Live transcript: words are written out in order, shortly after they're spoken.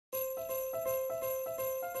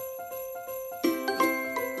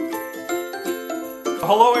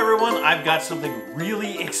Hello everyone, I've got something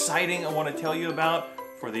really exciting I want to tell you about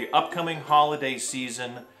for the upcoming holiday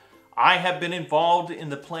season. I have been involved in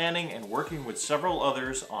the planning and working with several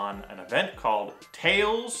others on an event called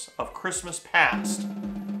Tales of Christmas Past.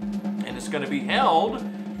 And it's going to be held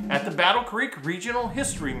at the Battle Creek Regional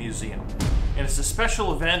History Museum. And it's a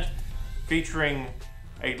special event featuring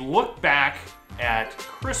a look back at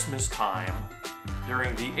Christmas time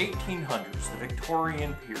during the 1800s, the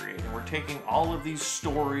Victorian period. And we're taking all of these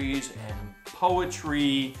stories and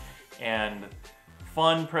poetry and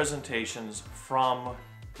fun presentations from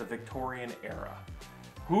the Victorian era.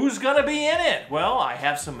 Who's gonna be in it? Well, I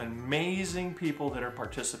have some amazing people that are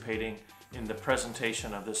participating in the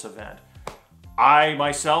presentation of this event. I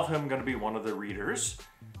myself am gonna be one of the readers,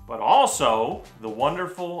 but also the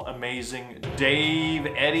wonderful, amazing Dave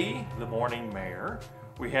Eddy, the morning mayor.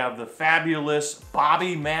 We have the fabulous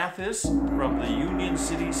Bobby Mathis from the Union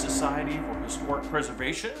City Society for Historic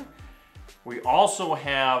Preservation. We also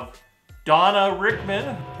have Donna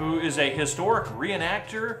Rickman, who is a historic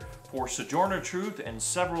reenactor for Sojourner Truth and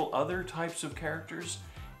several other types of characters.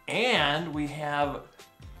 And we have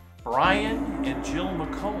Brian and Jill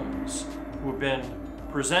McCombs, who have been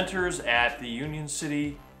presenters at the Union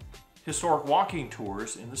City Historic Walking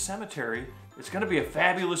Tours in the cemetery. It's going to be a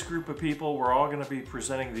fabulous group of people. We're all going to be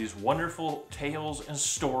presenting these wonderful tales and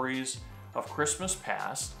stories of Christmas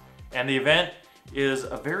past. And the event is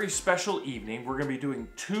a very special evening. We're going to be doing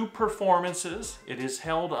 2 performances. It is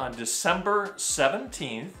held on December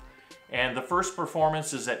 17th. And the first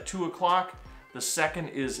performance is at 2 o'clock. The second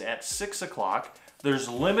is at 6 o'clock. There's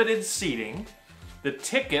limited seating. The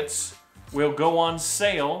tickets will go on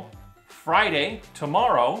sale Friday,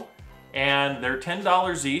 tomorrow. And they're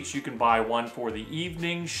 $10 each. You can buy one for the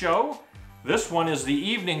evening show. This one is the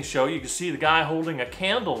evening show. You can see the guy holding a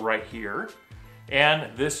candle right here.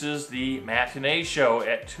 And this is the matinee show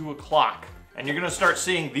at 2 o'clock. And you're gonna start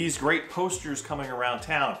seeing these great posters coming around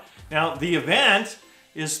town. Now, the event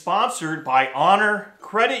is sponsored by Honor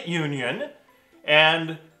Credit Union,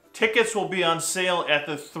 and tickets will be on sale at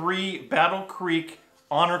the 3 Battle Creek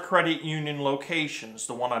Honor Credit Union locations,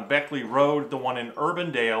 the one on Beckley Road, the one in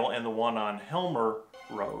Urbandale, and the one on Helmer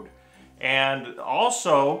Road. And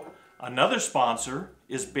also, another sponsor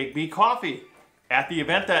is Big B Coffee. At the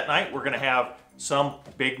event that night, we're gonna have some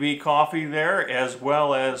Big B coffee there, as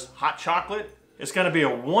well as hot chocolate. It's gonna be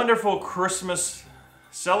a wonderful Christmas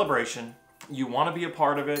celebration. You wanna be a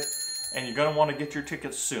part of it, and you're gonna wanna get your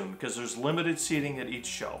tickets soon, because there's limited seating at each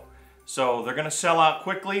show. So they're gonna sell out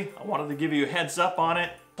quickly. I wanted to give you a heads up on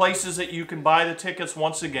it. Places that you can buy the tickets,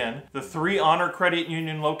 once again, the 3 Honor Credit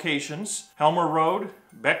Union locations, Helmer Road,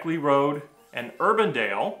 Beckley Road, and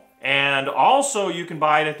Urbandale. And also you can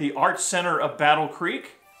buy it at the Art Center of Battle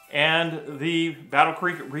Creek and the Battle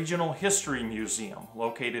Creek Regional History Museum,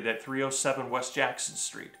 located at 307 West Jackson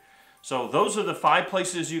Street. So those are the 5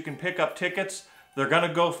 places you can pick up tickets. They're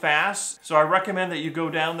gonna go fast, so I recommend that you go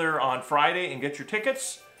down there on Friday and get your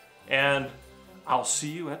tickets. And I'll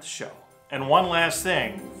see you at the show. And one last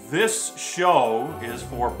thing, this show is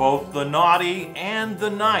for both the naughty and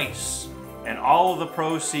the nice. And all of the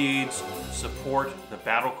proceeds support the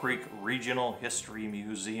Battle Creek Regional History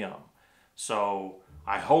Museum. So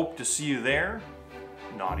I hope to see you there,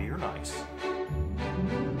 naughty or nice.